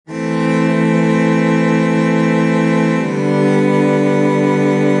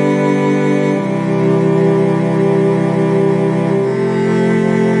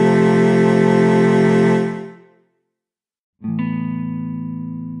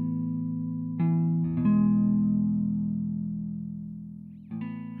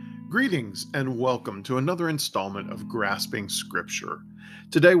Greetings and welcome to another installment of Grasping Scripture.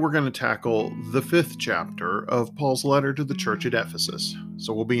 Today we're going to tackle the 5th chapter of Paul's letter to the church at Ephesus.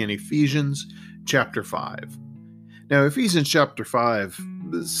 So we'll be in Ephesians Chapter 5. Now, Ephesians Chapter 5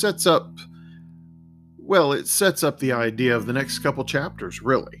 sets up the idea of the next couple chapters,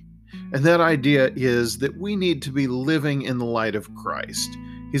 really. And that idea is that we need to be living in the light of Christ.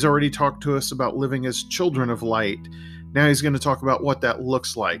 He's already talked to us about living as children of light. Now he's going to talk about what that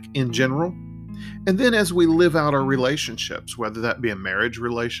looks like in general. And then as we live out our relationships, whether that be a marriage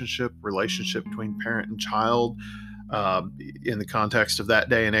relationship between parent and child, in the context of that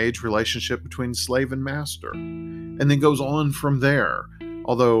day and age, relationship between slave and master, and then goes on from there.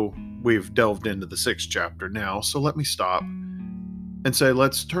 Although we've delved into the 6th chapter now, so let me stop and say,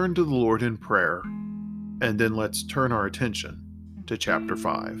 let's turn to the Lord in prayer, and then let's turn our attention to chapter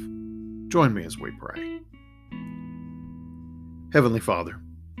 5. Join me as we pray. Heavenly Father,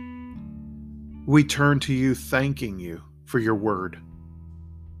 we turn to you thanking you for your word,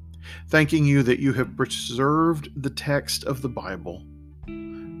 thanking you that you have preserved the text of the Bible,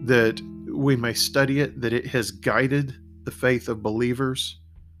 that we may study it, that it has guided the faith of believers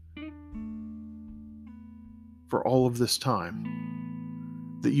for all of this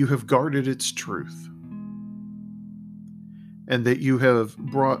time, that you have guarded its truth, and that you have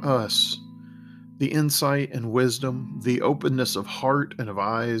brought us the insight and wisdom, the openness of heart and of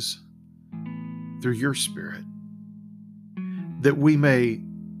eyes through your Spirit, that we may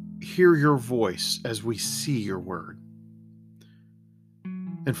hear your voice as we see your word.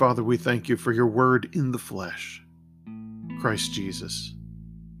 And Father, we thank you for your word in the flesh, Christ Jesus,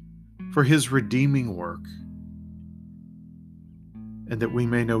 for his redeeming work, and that we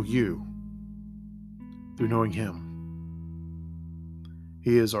may know you through knowing him.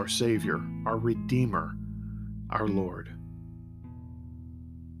 He is our Savior, our Redeemer, our Lord.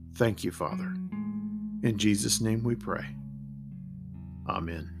 Thank you, Father. In Jesus' name we pray.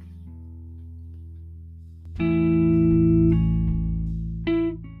 Amen.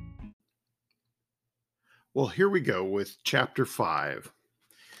 Well, here we go with chapter 5.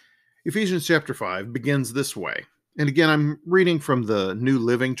 Ephesians chapter 5 begins this way. And again, I'm reading from the New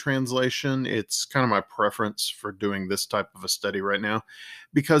Living Translation. It's kind of my preference for doing this type of a study right now,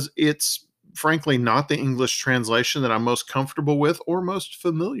 because it's frankly not the English translation that I'm most comfortable with or most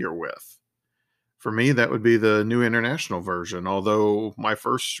familiar with. For me, that would be the New International Version, although my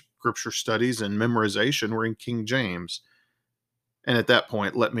first scripture studies and memorization were in King James. And at that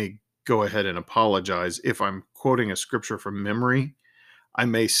point, let me go ahead and apologize. If I'm quoting a scripture from memory, I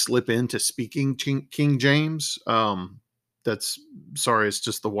may slip into speaking King James. It's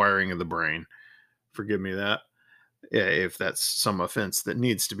just the wiring of the brain. Forgive me that. If that's some offense that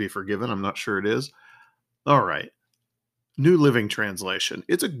needs to be forgiven, I'm not sure it is. All right. New Living Translation.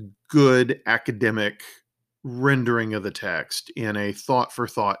 It's a good academic rendering of the text in a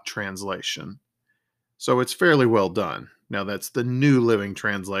thought-for-thought translation. So it's fairly well done. Now, that's the New Living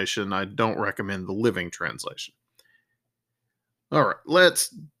Translation. I don't recommend the Living Translation. All right,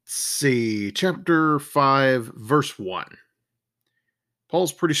 let's see. Chapter 5, verse 1.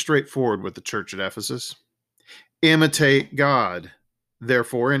 Paul's pretty straightforward with the church at Ephesus. Imitate God,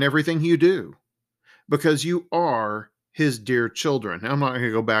 therefore, in everything you do, because you are his dear children. Now, I'm not going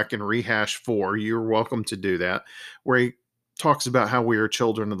to go back and rehash 4. You're welcome to do that, where he talks about how we are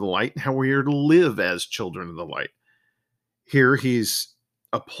children of the light and how we are to live as children of the light. Here he's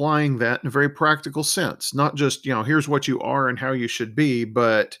applying that in a very practical sense, not just, here's what you are and how you should be,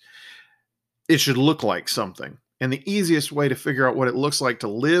 but it should look like something. And the easiest way to figure out what it looks like to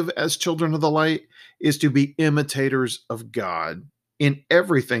live as children of the light is to be imitators of God in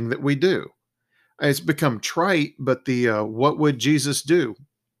everything that we do. It's become trite, but the what would Jesus do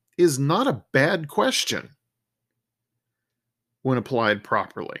is not a bad question when applied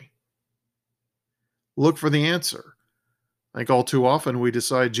properly. Look for the answer. I think all too often we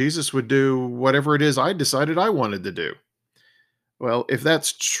decide Jesus would do whatever it is I decided I wanted to do. Well, if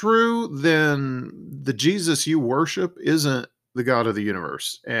that's true, then the Jesus you worship isn't the God of the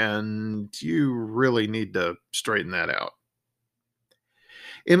universe, and you really need to straighten that out.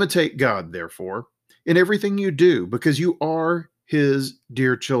 Imitate God, therefore, in everything you do, because you are his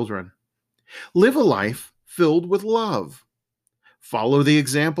dear children. Live a life filled with love. Follow the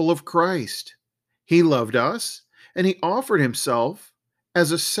example of Christ. He loved us, and he offered himself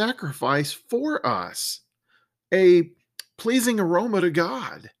as a sacrifice for us, a pleasing aroma to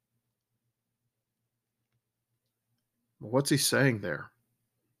God. What's he saying there?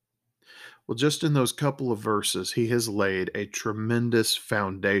 Well, just in those couple of verses, he has laid a tremendous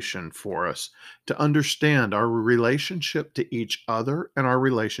foundation for us to understand our relationship to each other and our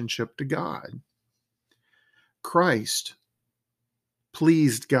relationship to God. Christ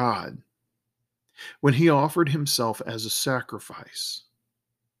pleased God when he offered himself as a sacrifice.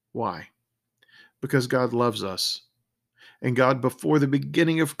 Why? Because God loves us. And God, before the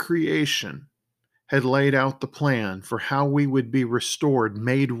beginning of creation, had laid out the plan for how we would be restored,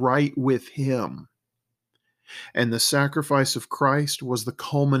 made right with him. And the sacrifice of Christ was the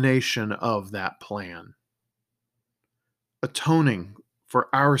culmination of that plan, atoning for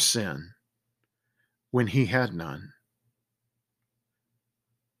our sin when he had none,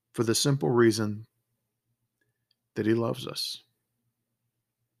 for the simple reason that he loves us.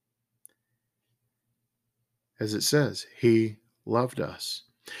 As it says, he loved us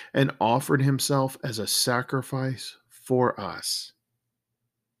and offered himself as a sacrifice for us.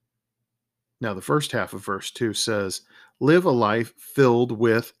 Now, the first half of verse 2 says, live a life filled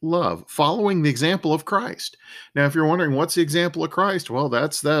with love, following the example of Christ. Now, if you're wondering what's the example of Christ, well,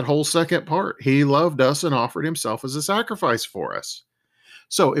 that's that whole second part. He loved us and offered himself as a sacrifice for us.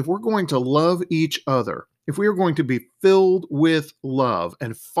 So if we're going to love each other, if we are going to be filled with love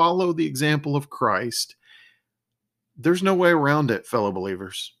and follow the example of Christ, there's no way around it, fellow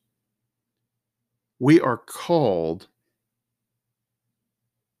believers. We are called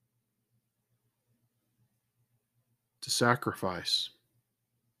to sacrifice.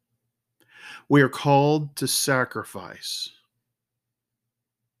 We are called to sacrifice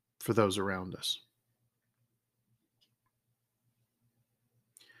for those around us.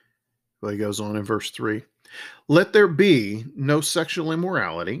 Well, he goes on in verse 3. Let there be no sexual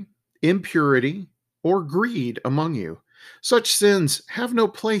immorality, impurity, or greed among you. Such sins have no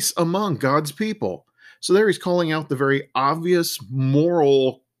place among God's people. So there he's calling out the very obvious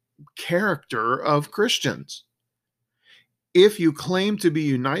moral character of Christians. If you claim to be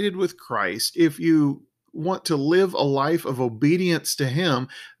united with Christ, if you want to live a life of obedience to him,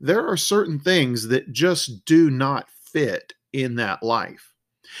 there are certain things that just do not fit in that life.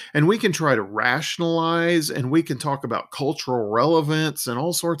 And we can try to rationalize and we can talk about cultural relevance and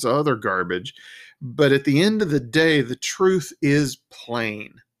all sorts of other garbage. But at the end of the day, the truth is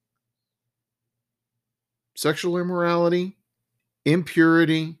plain. Sexual immorality,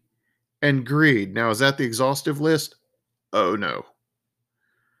 impurity, and greed. Now, is that the exhaustive list? Oh, no.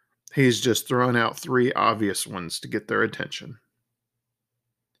 He's just thrown out three obvious ones to get their attention.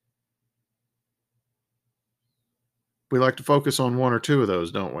 We like to focus on one or two of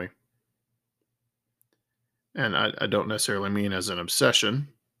those, don't we? And I don't necessarily mean as an obsession,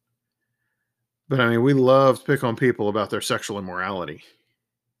 but I mean, we love to pick on people about their sexual immorality.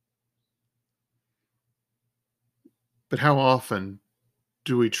 But how often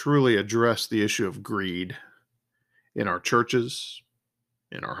do we truly address the issue of greed in our churches,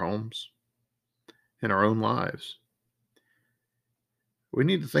 in our homes, in our own lives? We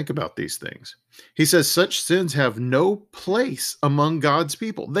need to think about these things. He says such sins have no place among God's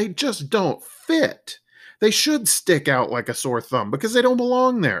people. They just don't fit. They should stick out like a sore thumb because they don't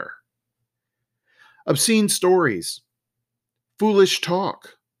belong there. Obscene stories, foolish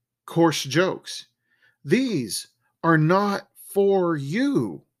talk, coarse jokes. These are not for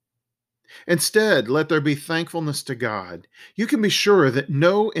you. Instead, let there be thankfulness to God. You can be sure that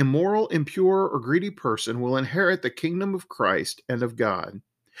no immoral, impure, or greedy person will inherit the kingdom of Christ and of God.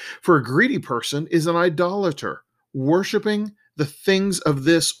 For a greedy person is an idolater, worshiping the things of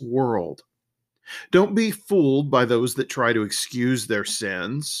this world. Don't be fooled by those that try to excuse their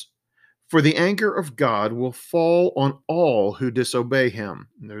sins, for the anger of God will fall on all who disobey him.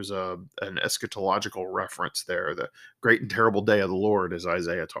 And there's an eschatological reference there, the great and terrible day of the Lord, as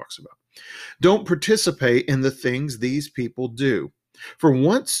Isaiah talks about. Don't participate in the things these people do. For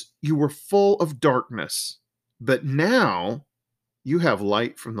once you were full of darkness, but now you have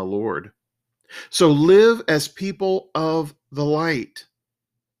light from the Lord. So live as people of the light.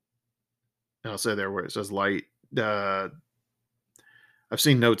 And I'll say there where it says light, I've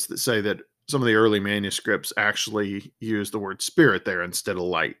seen notes that say that some of the early manuscripts actually use the word spirit there instead of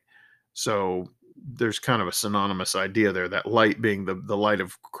light. So there's kind of a synonymous idea there, that light being the light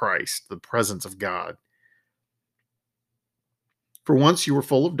of Christ, the presence of God. For once you were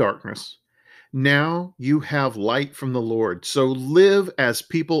full of darkness, now you have light from the Lord. So live as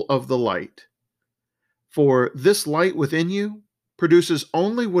people of the light. For this light within you produces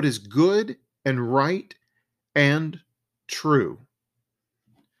only what is good and right and true.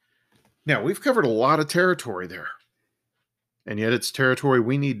 Now, we've covered a lot of territory there, and yet it's territory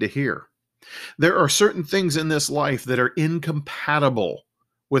we need to hear. There are certain things in this life that are incompatible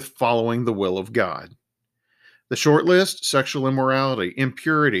with following the will of God. The short list: sexual immorality,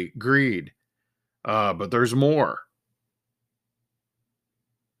 impurity, greed. But there's more.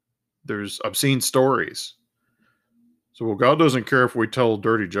 There's obscene stories. So, well, God doesn't care if we tell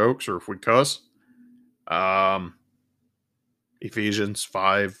dirty jokes or if we cuss. Um, Ephesians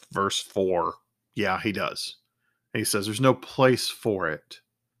 5, verse 4. Yeah, he does. He says there's no place for it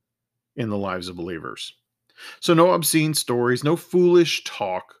in the lives of believers. So, no obscene stories, no foolish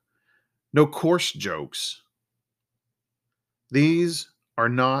talk, no coarse jokes. These are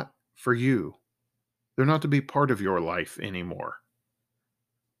not for you. They're not to be part of your life anymore.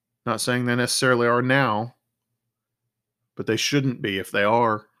 Not saying they necessarily are now, but they shouldn't be if they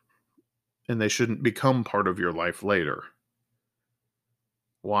are, and they shouldn't become part of your life later.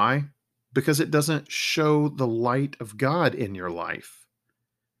 Why? Because it doesn't show the light of God in your life.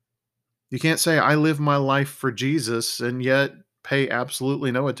 You can't say, I live my life for Jesus, and yet pay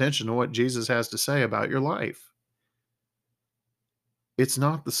absolutely no attention to what Jesus has to say about your life. It's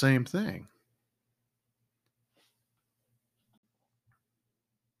not the same thing.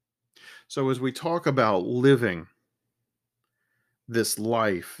 So as we talk about living this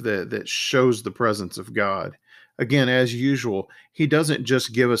life that shows the presence of God, again, as usual, he doesn't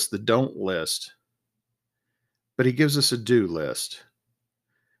just give us the don't list, but he gives us a do list.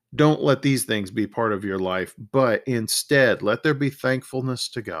 Don't let these things be part of your life, but instead let there be thankfulness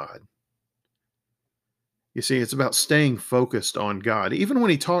to God. You see, it's about staying focused on God. Even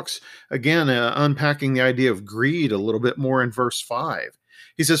when he talks, again, unpacking the idea of greed a little bit more in verse 5,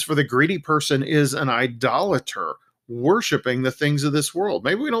 he says, for the greedy person is an idolater, worshiping the things of this world.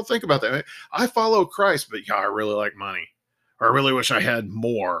 Maybe we don't think about that. I follow Christ, but yeah, I really like money. Or I really wish I had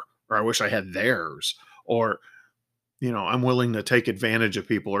more. Or I wish I had theirs. Or, I'm willing to take advantage of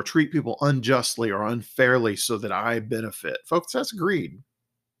people or treat people unjustly or unfairly so that I benefit. Folks, that's greed.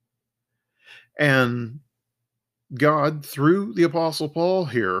 And God, through the Apostle Paul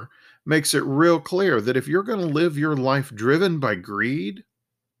here, makes it real clear that if you're going to live your life driven by greed,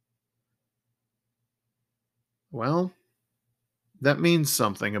 well, that means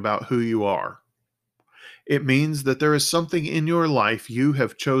something about who you are. It means that there is something in your life you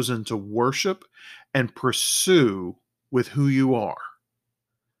have chosen to worship and pursue with who you are.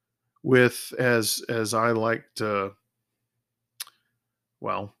 With, as I like to,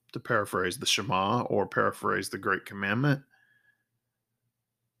 to paraphrase the Shema or paraphrase the Great Commandment,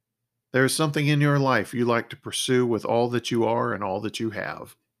 there's something in your life you like to pursue with all that you are and all that you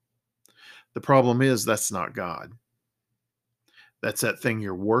have. The problem is that's not God. That's that thing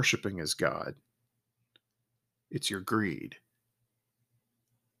you're worshiping as God. It's your greed.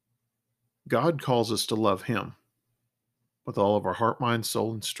 God calls us to love him with all of our heart, mind,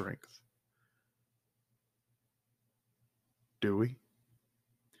 soul, and strength. Do we?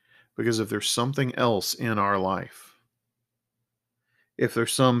 Because if there's something else in our life, if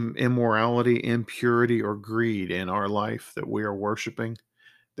there's some immorality, impurity, or greed in our life that we are worshiping,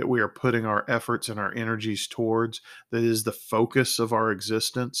 that we are putting our efforts and our energies towards, that is the focus of our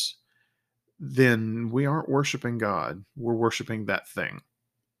existence, then we aren't worshiping God. We're worshiping that thing.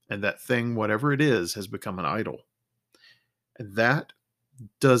 And that thing, whatever it is, has become an idol. And that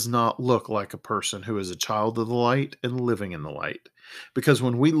does not look like a person who is a child of the light and living in the light. Because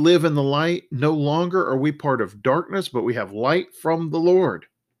when we live in the light, no longer are we part of darkness, but we have light from the Lord.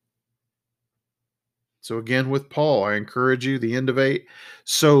 So again, with Paul, I encourage you, the end of 8,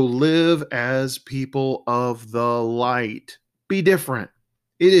 so live as people of the light. Be different.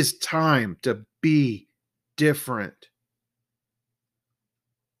 It is time to be different.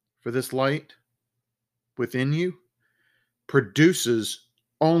 For this light within you produces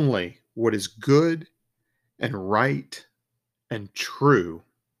only what is good and right and true.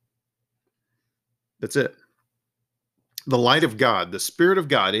 That's it. The light of God, the Spirit of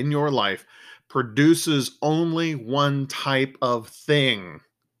God in your life produces only one type of thing.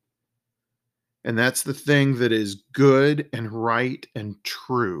 And that's the thing that is good and right and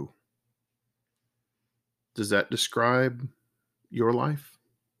true. Does that describe your life?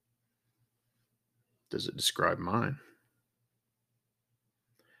 Does it describe mine?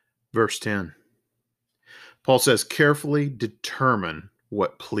 Verse 10. Paul says, carefully determine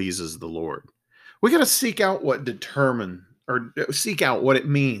what pleases the Lord. We got to seek out what it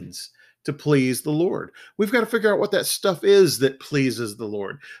means to please the Lord. We've got to figure out what that stuff is that pleases the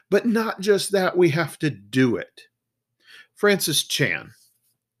Lord. But not just that, we have to do it. Francis Chan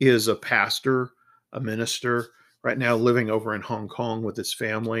is a pastor, a minister, right now living over in Hong Kong with his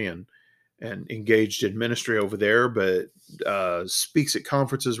family and engaged in ministry over there, but speaks at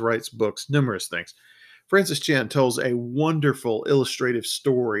conferences, writes books, numerous things. Francis Chan tells a wonderful illustrative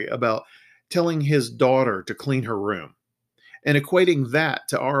story about telling his daughter to clean her room and equating that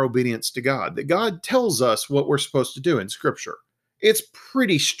to our obedience to God. That God tells us what we're supposed to do in Scripture. It's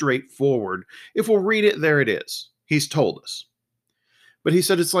pretty straightforward. If we'll read it, there it is. He's told us. But he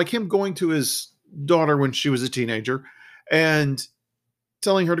said it's like him going to his daughter when she was a teenager and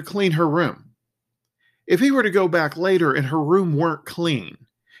telling her to clean her room. If he were to go back later and her room weren't clean,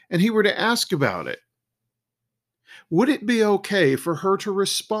 and he were to ask about it, would it be okay for her to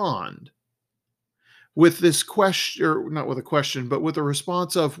respond with this question, or not with a question, but with a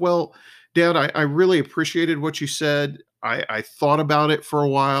response of, well, Dad, I really appreciated what you said. I thought about it for a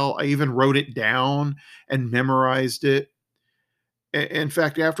while. I even wrote it down and memorized it. In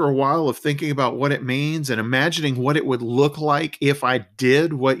fact, after a while of thinking about what it means and imagining what it would look like if I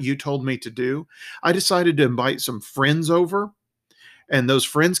did what you told me to do, I decided to invite some friends over. And those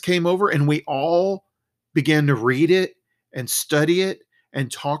friends came over and we all began to read it and study it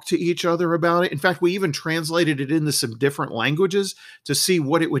and talk to each other about it. In fact, we even translated it into some different languages to see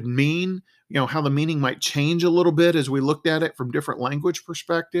what it would mean, how the meaning might change a little bit as we looked at it from different language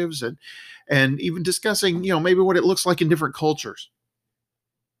perspectives, and even discussing, maybe what it looks like in different cultures.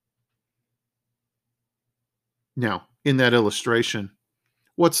 Now, in that illustration,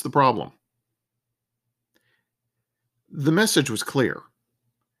 what's the problem? The message was clear.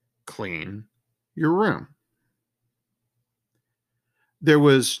 Clean your room. There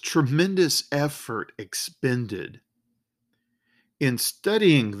was tremendous effort expended in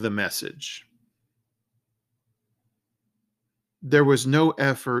studying the message. There was no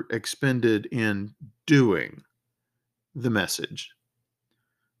effort expended in doing the message.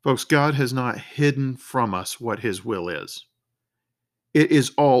 Folks, God has not hidden from us what his will is. It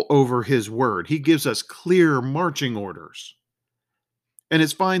is all over his word. He gives us clear marching orders. And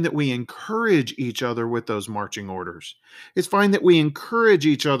it's fine that we encourage each other with those marching orders. It's fine that we encourage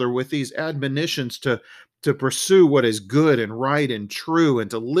each other with these admonitions to pursue what is good and right and true and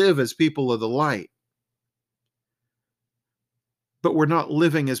to live as people of the light. But we're not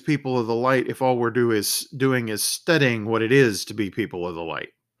living as people of the light if all we're doing is studying what it is to be people of the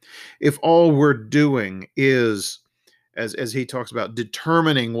light. If all we're doing is, as he talks about,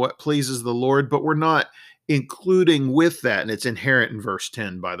 determining what pleases the Lord, but we're not including with that, and it's inherent in verse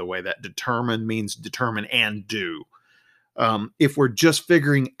 10, by the way, that determine means determine and do. If we're just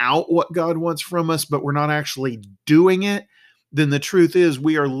figuring out what God wants from us, but we're not actually doing it, then the truth is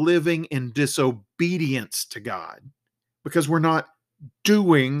we are living in disobedience to God because we're not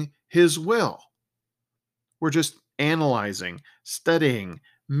doing his will. We're just analyzing, studying,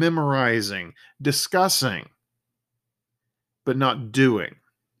 memorizing, discussing, but not doing.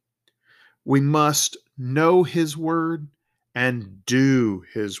 We must know his word and do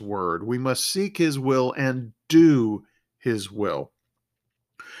his word. We must seek his will and do his will.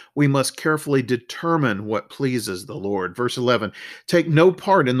 We must carefully determine what pleases the Lord. Verse 11, take no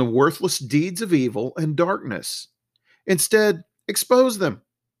part in the worthless deeds of evil and darkness. Instead, expose them.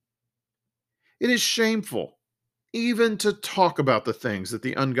 It is shameful even to talk about the things that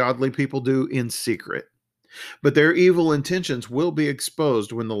the ungodly people do in secret. But their evil intentions will be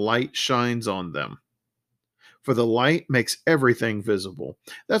exposed when the light shines on them. For the light makes everything visible.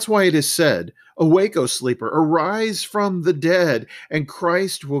 That's why it is said, awake, O sleeper, arise from the dead, and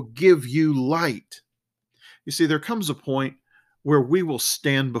Christ will give you light. You see, there comes a point where we will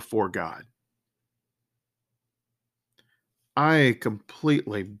stand before God. I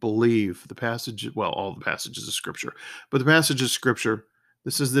completely believe the passage, well, all the passages of Scripture, but the passage of Scripture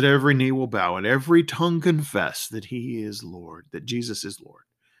that says that every knee will bow and every tongue confess that he is Lord, that Jesus is Lord.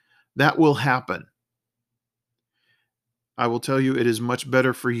 That will happen. I will tell you, it is much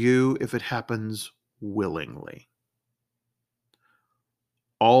better for you if it happens willingly.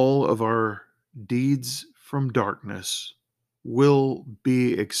 All of our deeds from darkness will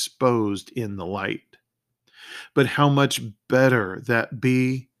be exposed in the light. But how much better that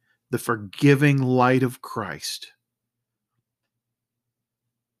be the forgiving light of Christ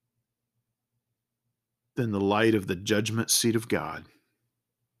than the light of the judgment seat of God.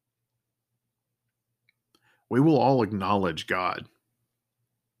 We will all acknowledge God.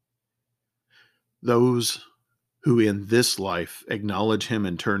 Those who in this life acknowledge him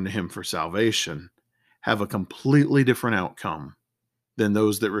and turn to him for salvation have a completely different outcome than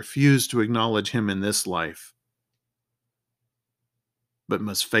those that refuse to acknowledge him in this life, but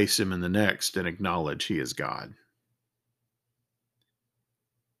must face him in the next and acknowledge he is God.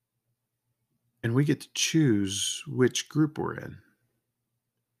 And we get to choose which group we're in.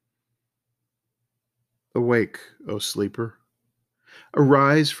 Awake, O sleeper.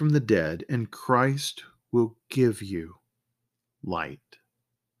 Arise from the dead, and Christ will give you light.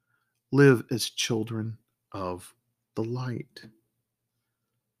 Live as children of the light,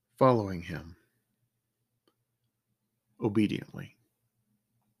 following him obediently.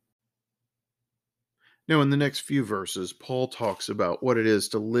 Now, in the next few verses, Paul talks about what it is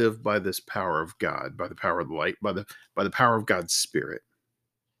to live by this power of God, by the power of the light, by the power of God's Spirit.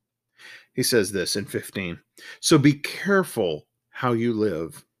 He says this in 15. So be careful how you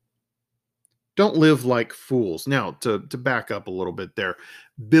live. Don't live like fools. Now, to back up a little bit there,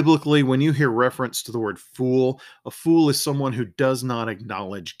 biblically, when you hear reference to the word fool, a fool is someone who does not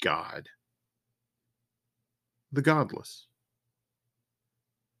acknowledge God, the godless.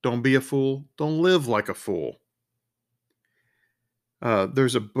 Don't be a fool. Don't live like a fool.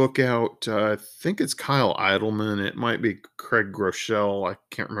 There's a book out, I think it's Kyle Idleman. It might be Craig Groeschel. I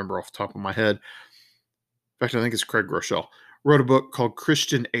can't remember off the top of my head. In fact, I think it's Craig Groeschel. Wrote a book called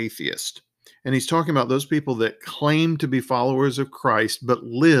Christian Atheist. And he's talking about those people that claim to be followers of Christ, but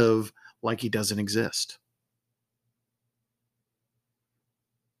live like he doesn't exist.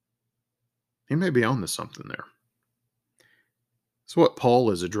 He may be on to something there. That's what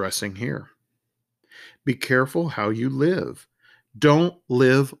Paul is addressing here. Be careful how you live. Don't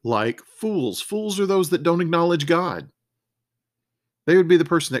live like fools. Fools are those that don't acknowledge God. They would be the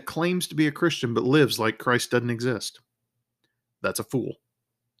person that claims to be a Christian but lives like Christ doesn't exist. That's a fool.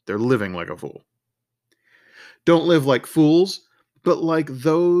 They're living like a fool. Don't live like fools, but like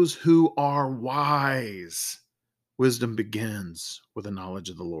those who are wise. Wisdom begins with a knowledge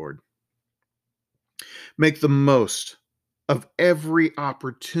of the Lord. Make the most of every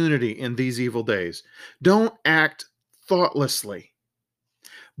opportunity in these evil days. Don't act thoughtlessly,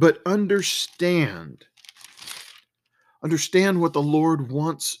 but understand what the Lord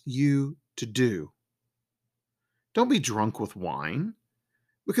wants you to do. Don't be drunk with wine,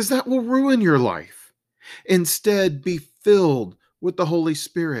 because that will ruin your life. Instead, be filled with the Holy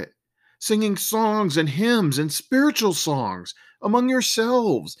Spirit, singing songs and hymns and spiritual songs among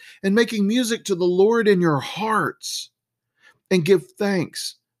yourselves, and making music to the Lord in your hearts. And give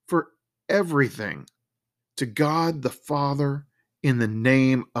thanks for everything to God the Father in the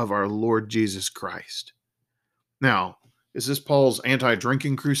name of our Lord Jesus Christ. Now, is this Paul's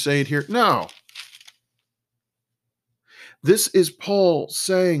anti-drinking crusade here? No. This is Paul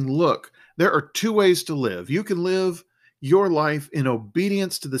saying, look, there are two ways to live. You can live your life in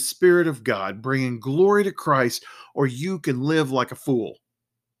obedience to the Spirit of God, bringing glory to Christ, or you can live like a fool.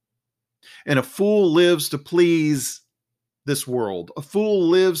 And a fool lives to please this world. A fool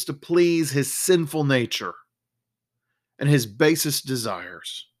lives to please his sinful nature and his basest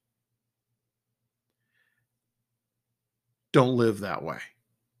desires. Don't live that way.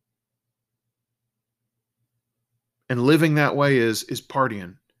 And living that way is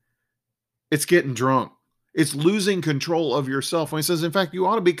partying. It's getting drunk. It's losing control of yourself. When he says, in fact, you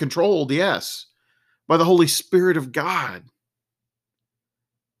ought to be controlled, yes, by the Holy Spirit of God,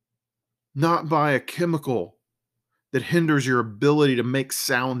 not by a chemical that hinders your ability to make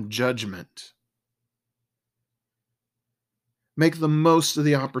sound judgment. Make the most of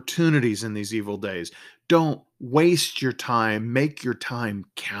the opportunities in these evil days. Don't waste your time. Make your time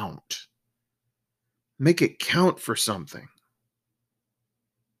count. Make it count for something.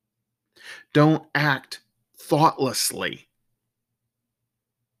 Don't act thoughtlessly.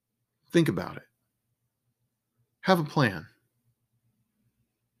 Think about it. Have a plan.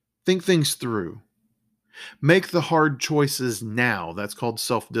 Think things through. Make the hard choices now. That's called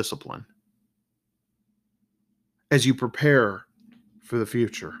self-discipline. As you prepare for the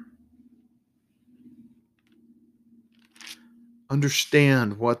future.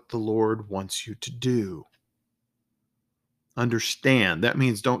 Understand what the Lord wants you to do. Understand. That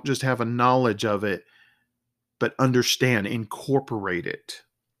means don't just have a knowledge of it, but understand, incorporate it.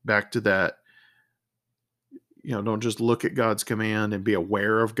 Back to that, don't just look at God's command and be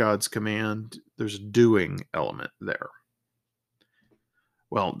aware of God's command. There's a doing element there.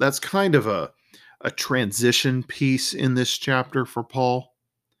 Well, that's kind of a transition piece in this chapter for Paul,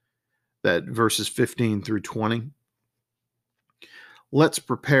 that verses 15 through 20. Let's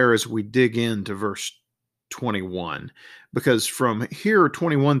prepare as we dig into verse 21, because from here,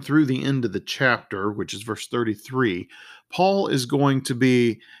 21 through the end of the chapter, which is verse 33, Paul is going to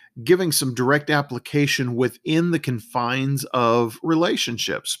be giving some direct application within the confines of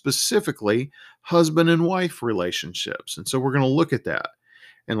relationships, specifically husband and wife relationships. And so we're going to look at that.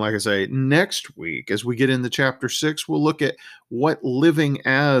 And like I say, next week, as we get into chapter 6, we'll look at what living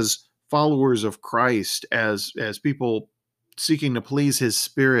as followers of Christ, as people seeking to please his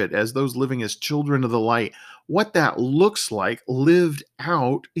Spirit, as those living as children of the light, what that looks like lived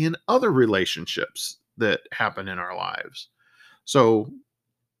out in other relationships that happen in our lives. So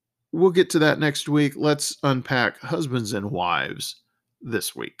we'll get to that next week. Let's unpack husbands and wives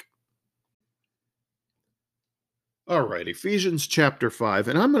this week. All right, Ephesians chapter 5,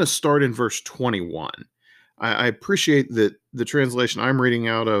 and I'm going to start in verse 21. I appreciate that the translation I'm reading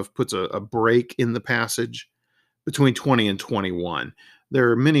out of puts a break in the passage between 20 and 21.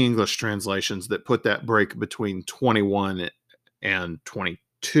 There are many English translations that put that break between 21 and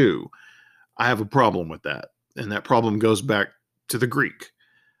 22. I have a problem with that, and that problem goes back to the Greek.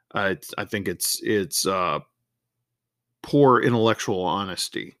 I think it's poor intellectual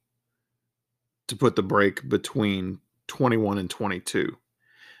honesty to put the break between 21 and 22,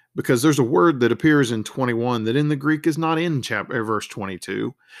 because there's a word that appears in 21 that in the Greek is not in verse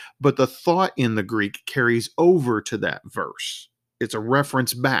 22, but the thought in the Greek carries over to that verse. It's a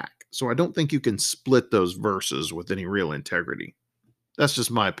reference back. So I don't think you can split those verses with any real integrity. That's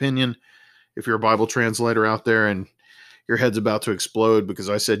just my opinion. If you're a Bible translator out there and your head's about to explode because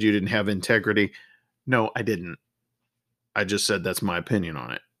I said you didn't have integrity, no, I didn't. I just said that's my opinion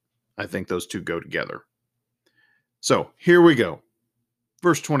on it. I think those two go together. So here we go.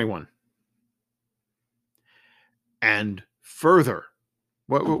 Verse 21. And further.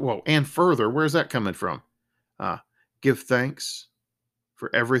 Whoa. And further, where's that coming from? Give thanks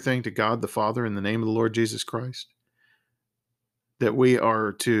for everything to God the Father in the name of the Lord Jesus Christ. That we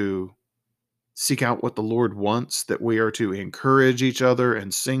are to seek out what the Lord wants, that we are to encourage each other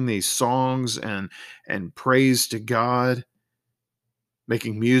and sing these songs and praise to God,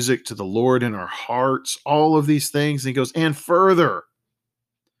 making music to the Lord in our hearts, all of these things. And he goes, and further.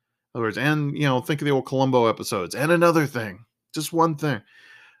 In other words, and, think of the old Columbo episodes, and another thing, just one thing,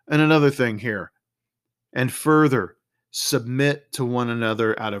 and another thing here. And further, submit to one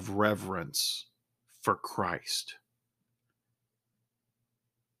another out of reverence for Christ.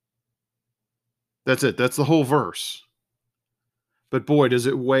 That's it. That's the whole verse. But boy, does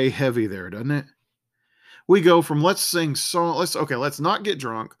it weigh heavy there, doesn't it? We go from let's sing songs, let's not get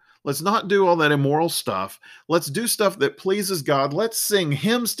drunk. Let's not do all that immoral stuff. Let's do stuff that pleases God. Let's sing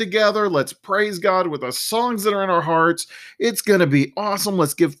hymns together. Let's praise God with the songs that are in our hearts. It's going to be awesome.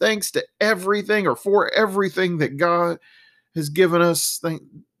 Let's give thanks to everything or for everything that God has given us.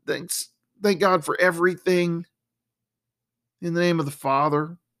 Thank God for everything. In the name of the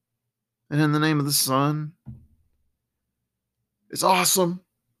Father and in the name of the Son. It's awesome.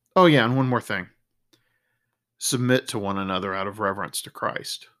 Oh yeah, and one more thing. Submit to one another out of reverence to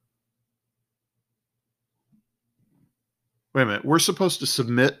Christ. Wait a minute. We're supposed to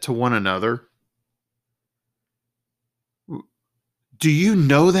submit to one another. Do you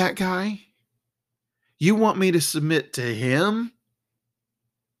know that guy? You want me to submit to him?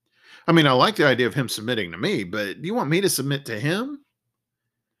 I mean, I like the idea of him submitting to me, but do you want me to submit to him?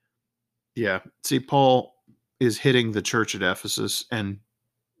 Yeah. See, Paul is hitting the church at Ephesus, and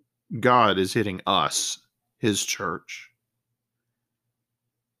God is hitting us, his church,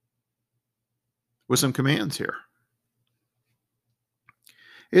 with some commands here.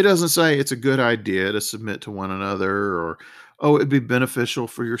 It doesn't say it's a good idea to submit to one another, or, it'd be beneficial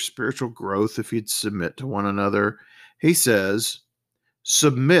for your spiritual growth if you'd submit to one another. He says,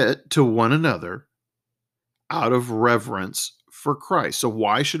 submit to one another out of reverence for Christ. So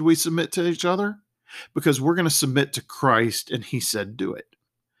why should we submit to each other? Because we're going to submit to Christ, and he said, do it.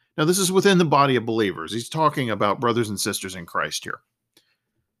 Now, this is within the body of believers. He's talking about brothers and sisters in Christ here.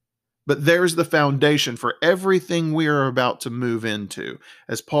 But there's the foundation for everything we are about to move into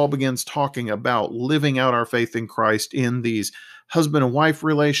as Paul begins talking about living out our faith in Christ in these husband and wife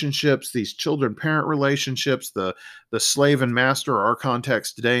relationships, these children-parent relationships, the slave and master, or our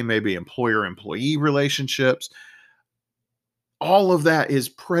context today, maybe employer-employee relationships. All of that is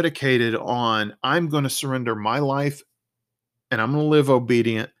predicated on I'm going to surrender my life and I'm going to live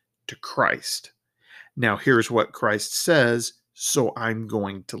obedient to Christ. Now, here's what Christ says, so I'm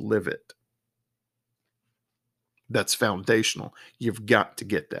going to live it. That's foundational. You've got to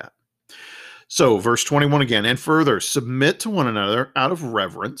get that. So, verse 21 again, and further, submit to one another out of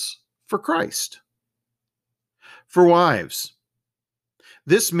reverence for Christ. For wives,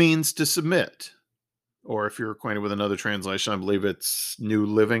 this means to submit. Or if you're acquainted with another translation, I believe it's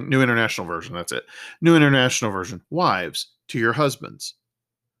New International Version. That's it. New International Version. Wives, to your husbands.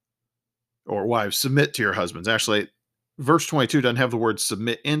 Or wives, submit to your husbands. Actually, verse 22 doesn't have the word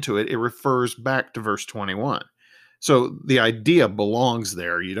submit into it. It refers back to verse 21. So the idea belongs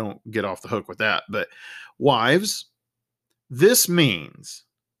there. You don't get off the hook with that. But wives, this means,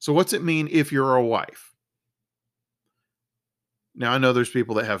 so what's it mean if you're a wife? Now, I know there's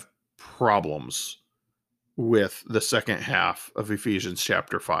people that have problems with the second half of Ephesians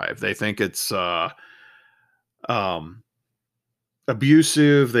chapter 5. They think it's um,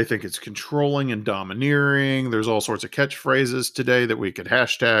 abusive. They think it's controlling and domineering. There's all sorts of catchphrases today that we could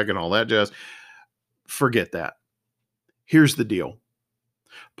hashtag and all that jazz. Forget that. Here's the deal.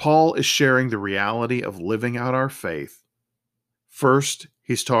 Paul is sharing the reality of living out our faith. First,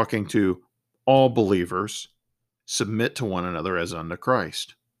 he's talking to all believers, submit to one another as unto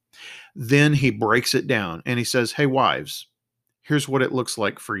Christ. Then he breaks it down and he says, hey, wives, here's what it looks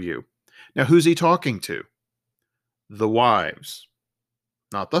like for you. Now, who's he talking to? The wives,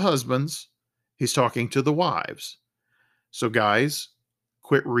 not the husbands. He's talking to the wives. So, guys,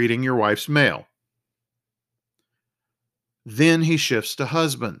 quit reading your wife's mail. Then he shifts to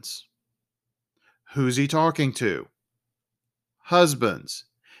husbands. Who's he talking to? Husbands.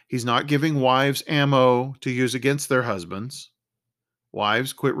 He's not giving wives ammo to use against their husbands.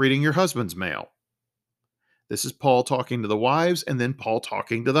 Wives, quit reading your husband's mail. This is Paul talking to the wives and then Paul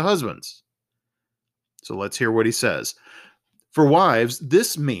talking to the husbands. So let's hear what he says. For wives,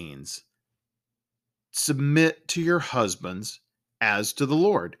 this means submit to your husbands as to the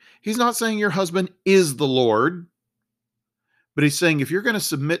Lord. He's not saying your husband is the Lord, but he's saying if you're going to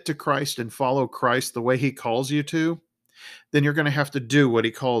submit to Christ and follow Christ the way he calls you to, then you're going to have to do what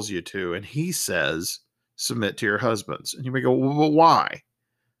he calls you to. And he says, submit to your husbands. And you may go, well, why?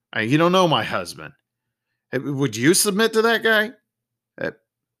 You don't know my husband. Would you submit to that guy?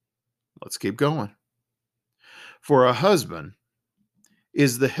 Let's keep going. For a husband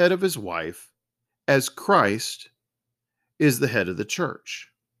is the head of his wife, as Christ is the head of the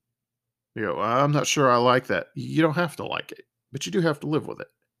church. You know, I'm not sure I like that. You don't have to like it, but you do have to live with it.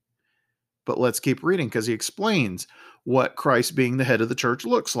 But let's keep reading because he explains what Christ being the head of the church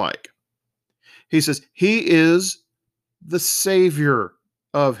looks like. He says, he is the Savior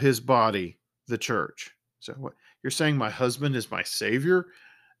of his body, the church. So what? You're saying my husband is my Savior?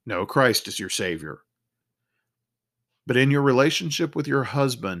 No, Christ is your Savior. But in your relationship with your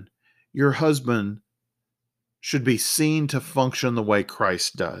husband should be seen to function the way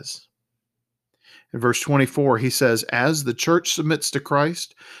Christ does. In verse 24, he says, as the church submits to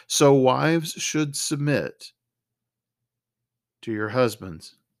Christ, so wives should submit to your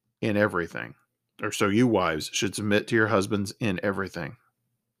husbands in everything. Or so you wives should submit to your husbands in everything.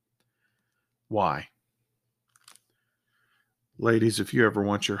 Why? Ladies, if you ever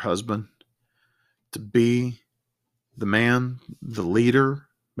want your husband to be the man, the leader,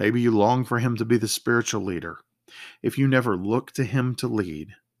 maybe you long for him to be the spiritual leader. If you never look to him to lead,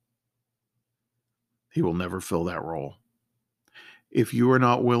 he will never fill that role. If you are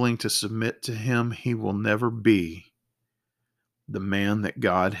not willing to submit to him, he will never be the man that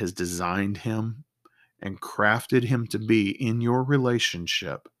God has designed him and crafted him to be in your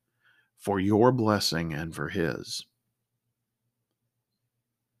relationship for your blessing and for his.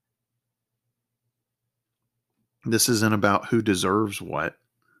 This isn't about who deserves what.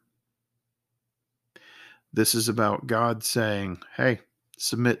 This is about God saying, hey,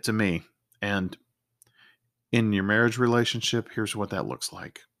 submit to me. And in your marriage relationship, here's what that looks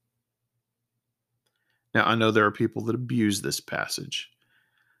like. Now, I know there are people that abuse this passage.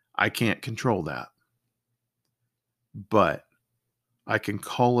 I can't control that. But I can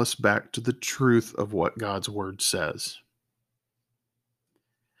call us back to the truth of what God's word says.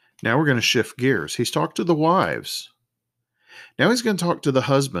 Now we're going to shift gears. He's talked to the wives. Now he's going to talk to the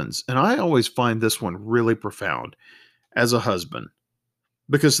husbands. And I always find this one really profound as a husband.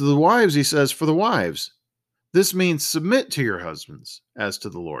 Because to the wives, he says, for the wives, this means submit to your husbands as to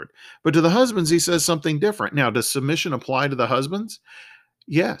the Lord. But to the husbands, he says something different. Now, does submission apply to the husbands?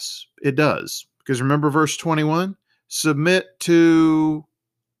 Yes, it does. Because remember verse 21? Submit to,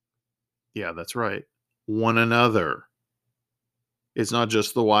 yeah, that's right, one another. It's not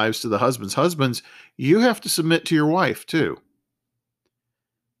just the wives to the husbands. Husbands, you have to submit to your wife too.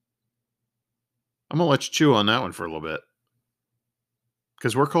 I'm going to let you chew on that one for a little bit.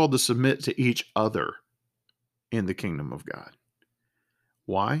 Because we're called to submit to each other in the kingdom of God.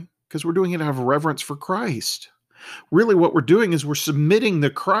 Why? Because we're doing it out of reverence for Christ. Really what we're doing is we're submitting to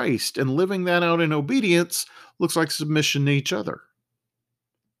Christ, and living that out in obedience looks like submission to each other.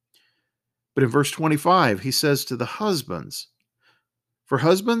 But in verse 25, he says to the husbands, for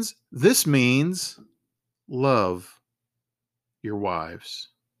husbands, this means love your wives.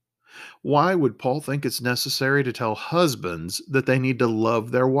 Why would Paul think it's necessary to tell husbands that they need to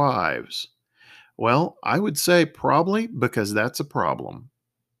love their wives? Well, I would say probably because that's a problem.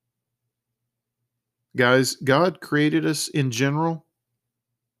 Guys, God created us in general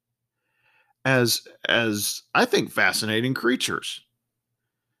as I think fascinating creatures.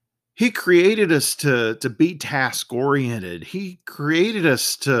 He created us to be task oriented. He created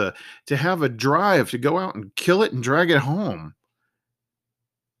us to have a drive to go out and kill it and drag it home.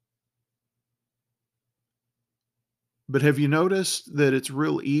 But have you noticed that it's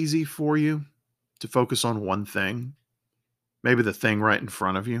real easy for you to focus on one thing? Maybe the thing right in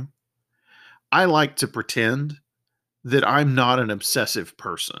front of you. I like to pretend that I'm not an obsessive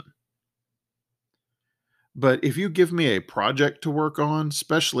person. But if you give me a project to work on,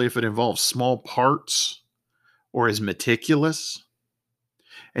 especially if it involves small parts or is meticulous,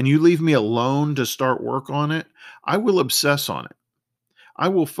 and you leave me alone to start work on it, I will obsess on it. I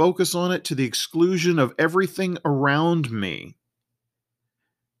will focus on it to the exclusion of everything around me.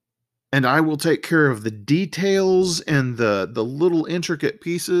 And I will take care of the details and the little intricate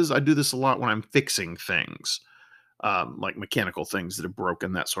pieces. I do this a lot when I'm fixing things, like mechanical things that have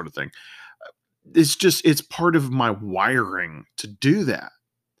broken, that sort of thing. It's part of my wiring to do that.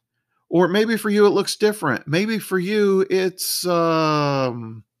 Or maybe for you it looks different. Maybe for you it's footballs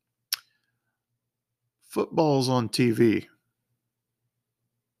on TV.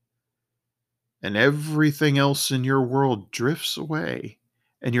 And everything else in your world drifts away,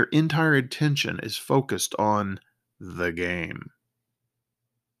 and your entire attention is focused on the game.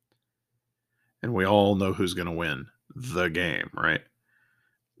 And we all know who's going to win the game, right?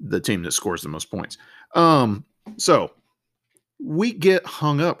 The team that scores the most points. So we get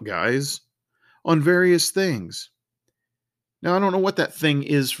hung up, guys, on various things. Now, I don't know what that thing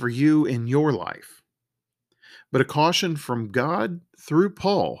is for you in your life, but a caution from God through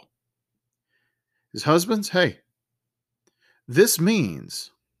Paul is, husbands, hey, this means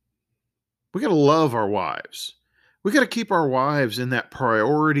we got to love our wives. We got to keep our wives in that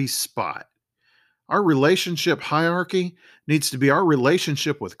priority spot. Our relationship hierarchy needs to be our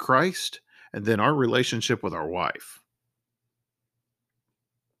relationship with Christ and then our relationship with our wife.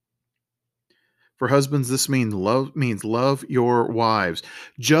 For husbands, this means love your wives.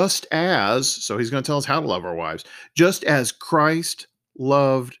 Just as, so he's going to tell us how to love our wives, just as Christ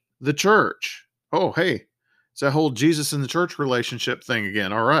loved the church. Oh, hey, it's that whole Jesus and the church relationship thing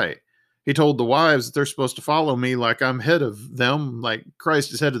again. All right. He told the wives that they're supposed to follow me like I'm head of them, like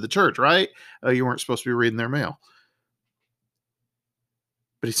Christ is head of the church, right? You weren't supposed to be reading their mail.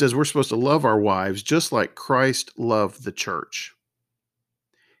 But he says we're supposed to love our wives just like Christ loved the church.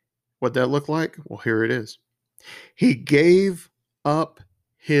 What'd that look like? Well, here it is. He gave up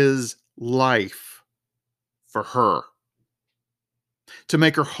his life for her to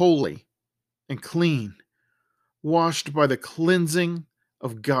make her holy and clean, washed by the cleansing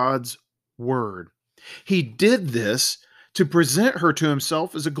of God's word. He did this to present her to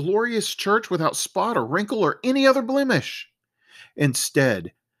himself as a glorious church without spot or wrinkle or any other blemish.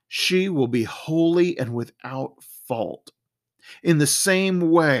 Instead, she will be holy and without fault. In the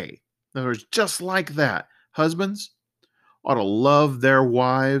same way, in other words, just like that, husbands ought to love their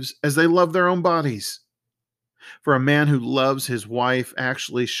wives as they love their own bodies. For a man who loves his wife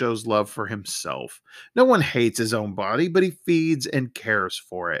actually shows love for himself. No one hates his own body, but he feeds and cares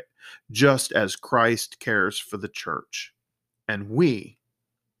for it, just as Christ cares for the church. And we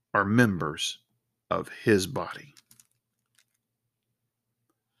are members of his body.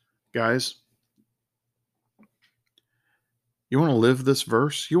 Guys, you want to live this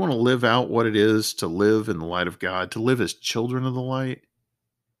verse? You want to live out what it is to live in the light of God, to live as children of the light,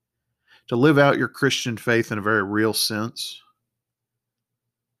 to live out your Christian faith in a very real sense?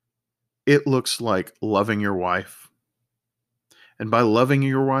 It looks like loving your wife. And by loving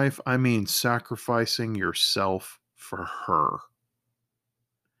your wife, I mean sacrificing yourself for her.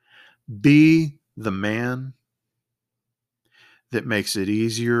 Be the man that makes it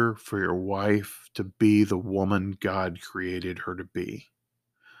easier for your wife to be the woman God created her to be.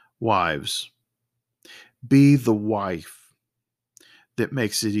 Wives, be the wife that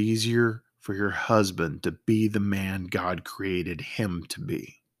makes it easier for your husband to be the man God created him to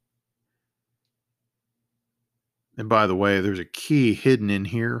be. And by the way, there's a key hidden in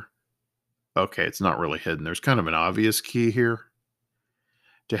here. Okay, it's not really hidden. There's kind of an obvious key here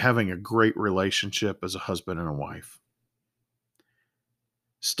to having a great relationship as a husband and a wife.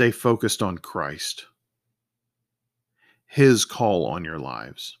 Stay focused on Christ, his call on your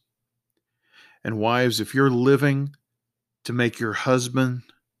lives. And wives, if you're living to make your husband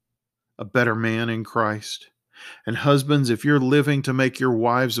a better man in Christ, and husbands, if you're living to make your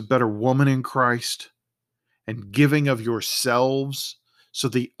wives a better woman in Christ, and giving of yourselves so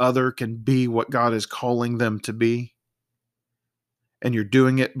the other can be what God is calling them to be, and you're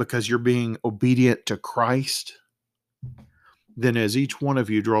doing it because you're being obedient to Christ, then as each one of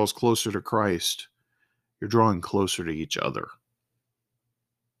you draws closer to Christ, you're drawing closer to each other.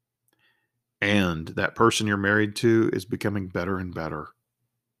 And that person you're married to is becoming better and better.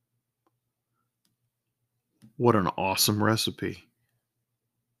 What an awesome recipe.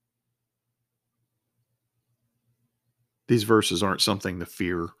 These verses aren't something to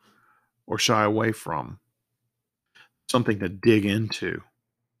fear or shy away from, something to dig into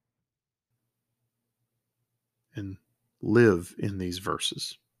and live in these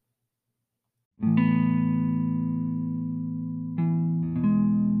verses.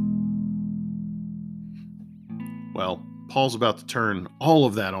 Well, Paul's about to turn all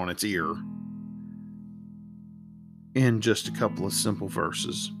of that on its ear in just a couple of simple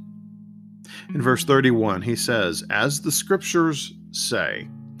verses. In verse 31, he says, "As the scriptures say,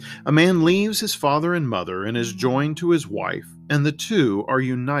 a man leaves his father and mother and is joined to his wife, and the two are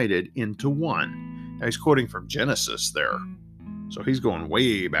united into one." Now he's quoting from Genesis there. So he's going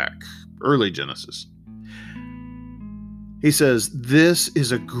way back, early Genesis. He says, "This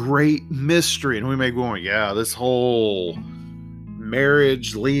is a great mystery." And we may go, yeah, this whole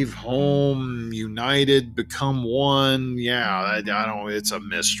marriage, leave home, united, become one. Yeah, I don't, it's a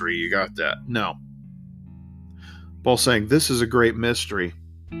mystery. You got that? No. Paul's saying this is a great mystery,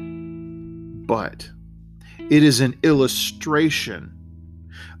 but it is an illustration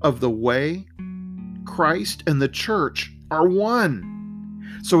of the way Christ and the church are one.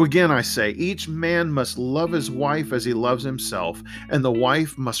 So again, I say, each man must love his wife as he loves himself, and the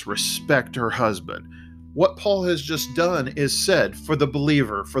wife must respect her husband. What Paul has just done is said for the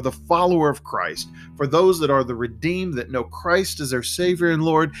believer, for the follower of Christ, for those that are the redeemed, that know Christ as their Savior and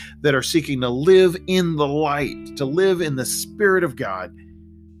Lord, that are seeking to live in the light, to live in the Spirit of God.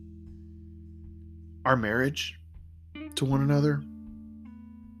 Our marriage to one another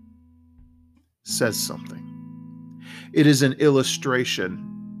says something. It is an illustration.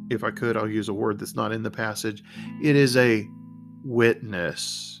 If I could, I'll use a word that's not in the passage. It is a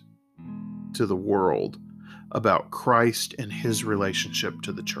witness to the world about Christ and his relationship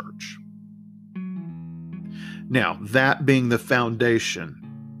to the church. Now, that being the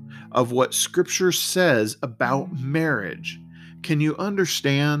foundation of what Scripture says about marriage, can you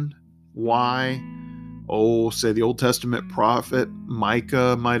understand why, say the Old Testament prophet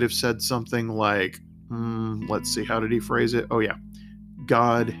Micah might have said something like, let's see, how did he phrase it? Oh yeah,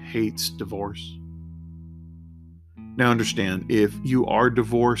 God hates divorce. Now understand, if you are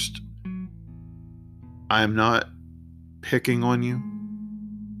divorced, I am not picking on you.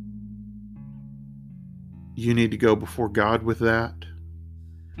 You need to go before God with that.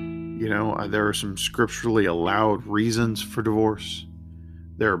 There are some scripturally allowed reasons for divorce.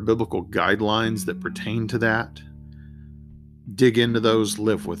 There are biblical guidelines that pertain to that. Dig into those,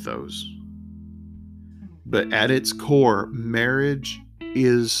 live with those. But at its core, marriage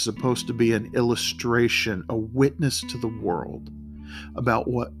is supposed to be an illustration, a witness to the world about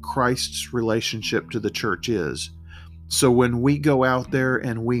what Christ's relationship to the church is. So when we go out there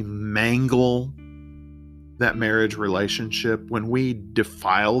and we mangle that marriage relationship, when we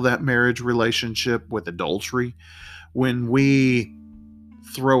defile that marriage relationship with adultery, when we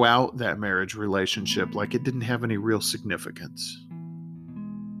throw out that marriage relationship like it didn't have any real significance,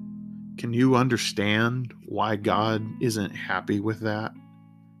 can you understand why God isn't happy with that?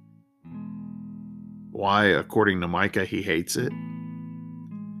 Why, according to Micah, he hates it?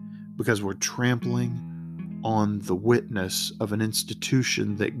 Because we're trampling on the witness of an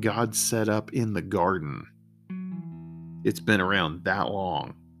institution that God set up in the garden. It's been around that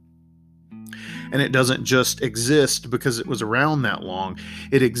long. And it doesn't just exist because it was around that long.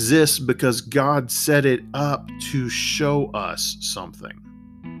 It exists because God set it up to show us something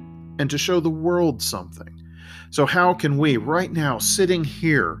and to show the world something. So how can we, right now, sitting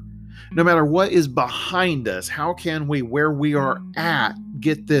here, no matter what is behind us, how can we, where we are at,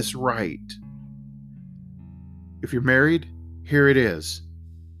 get this right? If you're married, here it is.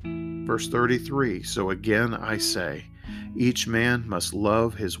 Verse 33, "So again I say, each man must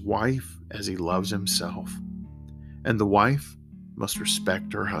love his wife as he loves himself, and the wife must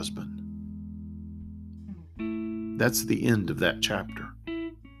respect her husband." That's the end of that chapter.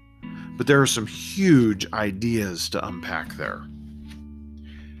 But there are some huge ideas to unpack there.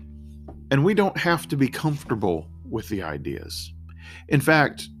 And we don't have to be comfortable with the ideas. In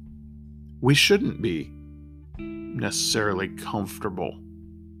fact, we shouldn't be necessarily comfortable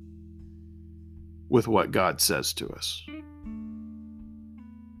with what God says to us.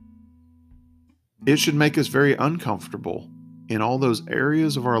 It should make us very uncomfortable in all those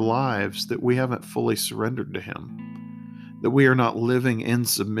areas of our lives that we haven't fully surrendered to Him, that we are not living in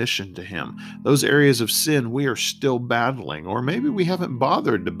submission to Him. Those areas of sin we are still battling, or maybe we haven't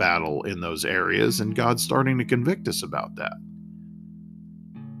bothered to battle in those areas, and God's starting to convict us about that.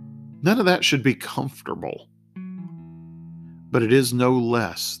 None of that should be comfortable, but it is no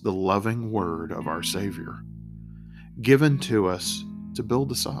less the loving word of our Savior, given to us to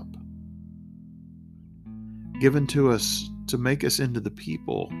build us up, given to us to make us into the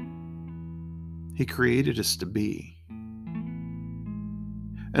people He created us to be,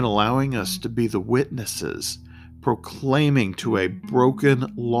 and allowing us to be the witnesses proclaiming to a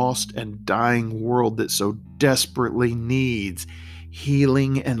broken, lost, and dying world that so desperately needs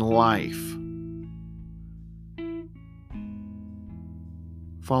healing and life.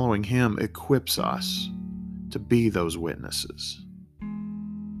 Following Him equips us to be those witnesses.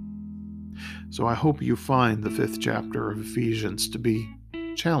 So I hope you find the 5th chapter of Ephesians to be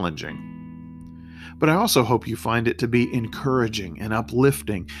challenging. But I also hope you find it to be encouraging and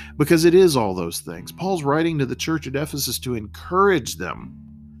uplifting, because it is all those things. Paul's writing to the church at Ephesus to encourage them,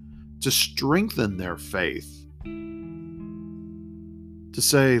 to strengthen their faith, to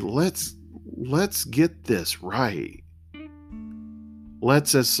say, let's get this right.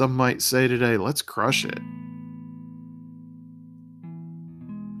 Let's, as some might say today, let's crush it.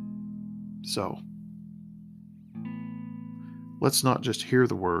 So, let's not just hear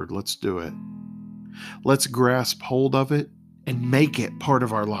the word, let's do it. Let's grasp hold of it and make it part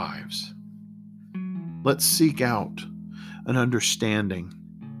of our lives. Let's seek out an understanding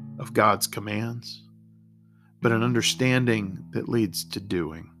of God's commands, but an understanding that leads to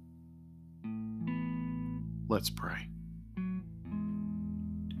doing. Let's pray.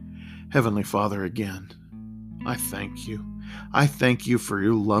 Heavenly Father, again, I thank you. I thank you for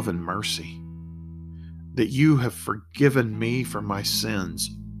your love and mercy, that you have forgiven me for my sins,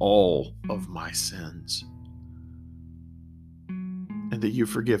 all of my sins, and that you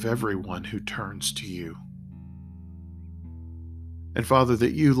forgive everyone who turns to you. And Father,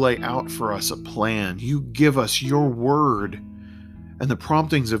 that you lay out for us a plan. You give us your word and the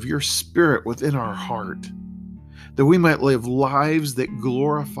promptings of your Spirit within our heart, that we might live lives that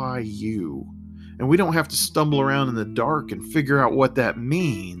glorify you. And we don't have to stumble around in the dark and figure out what that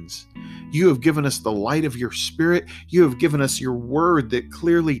means. You have given us the light of your Spirit. You have given us your word that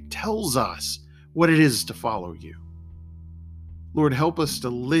clearly tells us what it is to follow you. Lord, help us to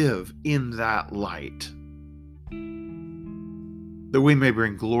live in that light, that we may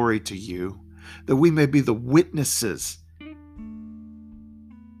bring glory to you, that we may be the witnesses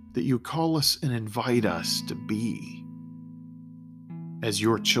that you call us and invite us to be as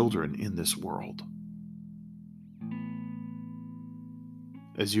your children in this world,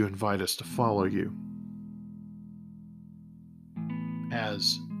 as you invite us to follow you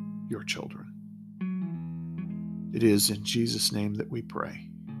as your children. It is in Jesus' name that we pray.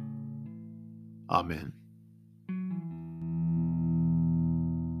 Amen.